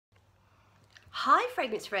Hi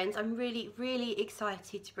fragrance friends, I'm really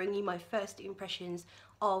excited to bring you my first impressions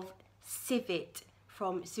of Civet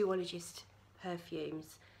from Zoologist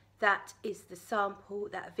Perfumes. That is the sample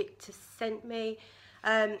that Victor sent me.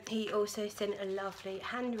 He also sent a lovely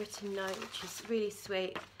handwritten note, which is really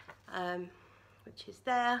sweet, which is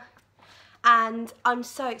there. And I'm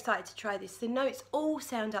so excited to try this. The notes all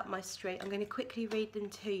sound up my street. I'm going to quickly read them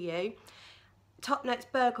to you. Top notes: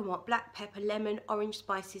 bergamot, black pepper, lemon, orange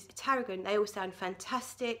spices, tarragon. They all sound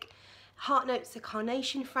fantastic. Heart notes are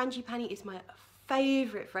carnation. Frangipani is my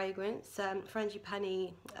favourite fragrance.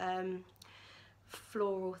 Frangipani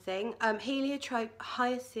floral thing. Heliotrope,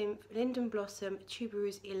 hyacinth, linden blossom,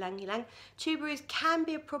 tuberose, ylang ylang. Tuberose can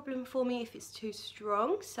be a problem for me if it's too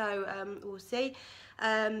strong, so we'll see.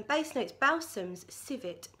 Base notes: balsams,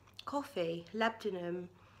 civet, coffee, labdanum,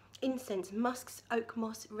 incense, musks, oak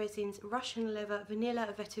moss, resins, Russian leather, vanilla,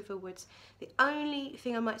 vetiver woods. The only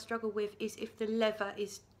thing I might struggle with is if the leather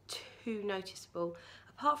is too noticeable.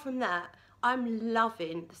 Apart from that, I'm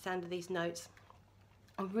loving the sound of these notes.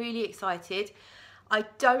 I'm really excited. I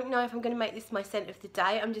don't know if I'm going to make this my scent of the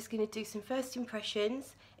day. I'm just going to do some first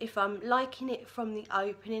impressions. If I'm liking it from the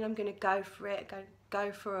opening, I'm going to go for it,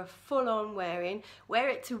 go for a full-on wear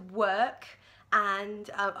it to work,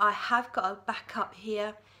 and I have got a backup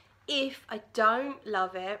here. If I don't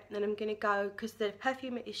love it, then I'm going to go, because the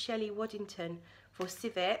perfume is Shelley Waddington for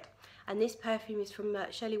Civet, and this perfume is from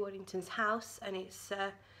Shelley Waddington's house, and it's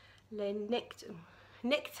Le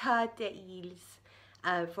Nectar des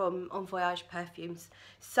Îles from En Voyage Perfumes.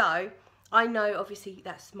 So I know, obviously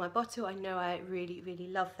that's my bottle, I know I really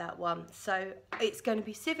love that one. So it's going to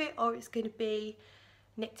be Civet or it's going to be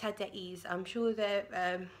Nectar des Îles. I'm sure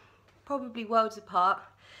they're probably worlds apart,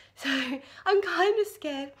 so I'm kind of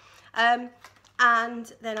scared.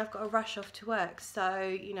 And then I've got to rush off to work, so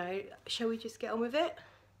you know, shall we just get on with it?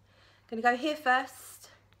 I'm gonna go here first.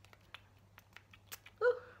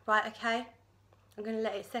 Ooh, right, okay, I'm gonna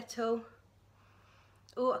let it settle.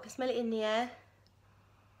 Oh, I can smell it in the air.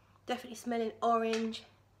 Definitely smelling orange,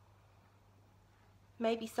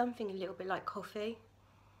 maybe something a little bit like coffee.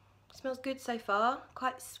 Smells good so far,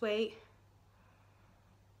 quite sweet.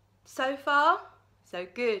 So far, so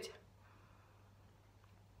good.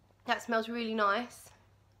 That smells really nice.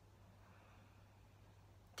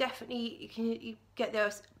 Definitely, you get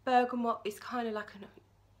those. Bergamot is kind of like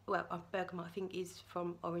bergamot I think is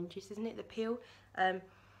from oranges, isn't it? The peel.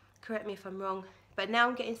 Correct me if I'm wrong. But now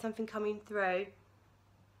I'm getting something coming through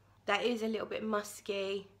that is a little bit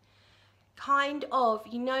musky. Kind of,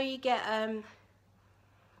 you know, you get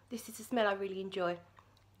this is a smell I really enjoy.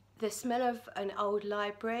 The smell of an old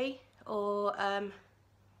library, or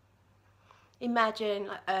imagine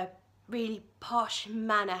like a really posh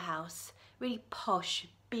manor house, really posh,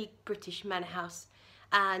 big British manor house,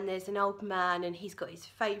 and there's an old man and he's got his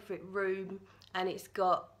favourite room, and it's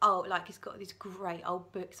got, oh, like he's got these great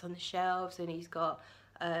old books on the shelves, and he's got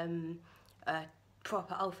a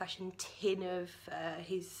proper old-fashioned tin of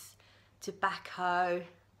his tobacco.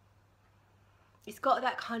 It's got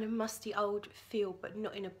that kind of musty old feel, but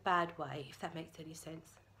not in a bad way, if that makes any sense.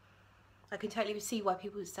 I can totally see why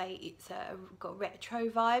people say it's got retro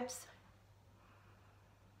vibes.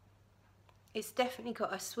 It's definitely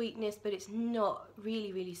got a sweetness, but it's not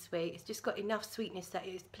really sweet. It's just got enough sweetness that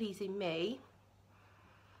it's pleasing me.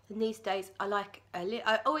 And these days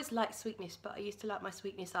I always like sweetness, but I used to like my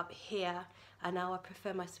sweetness up here, and now I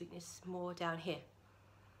prefer my sweetness more down here.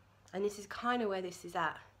 And this is kind of where this is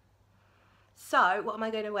at. So what am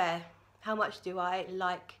I going to wear? How much do I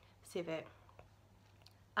like Civet?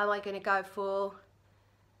 Am I going to go for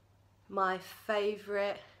my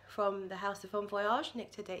favourite from the House of En Voyage,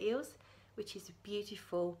 Nectar des Îles, which is a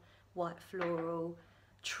beautiful white floral,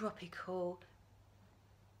 tropical,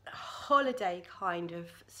 holiday kind of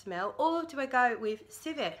smell, or do I go with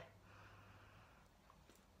Civet?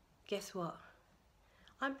 Guess what?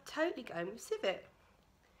 I'm totally going with Civet.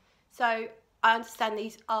 So I understand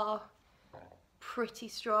these are pretty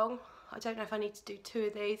strong. I don't know if I need to do 2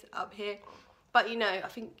 of these up here, but you know, I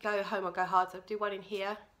think go home or go hard, so I'll do one in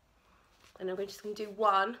here, and I'm just going to do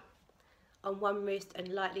one on one wrist and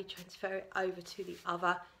lightly transfer it over to the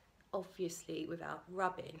other, obviously without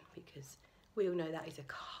rubbing, because we all know that is a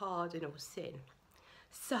cardinal sin.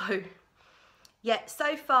 So yeah,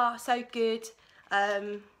 so far so good.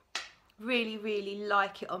 Really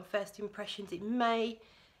like it on first impressions. It may,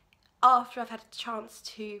 after I've had a chance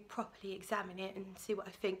to properly examine it and see what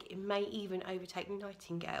I think, it may even overtake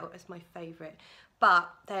Nightingale as my favourite,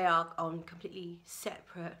 but they are on completely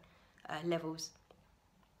separate levels.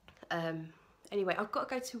 Anyway, I've got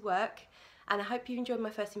to go to work, and I hope you enjoyed my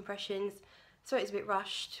first impressions. Sorry it's a bit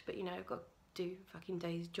rushed, but you know, I've got to do fucking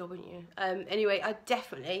day's job, aren't you? Anyway, I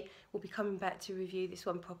definitely will be coming back to review this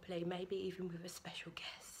one properly, maybe even with a special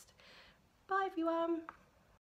guest. Bye everyone.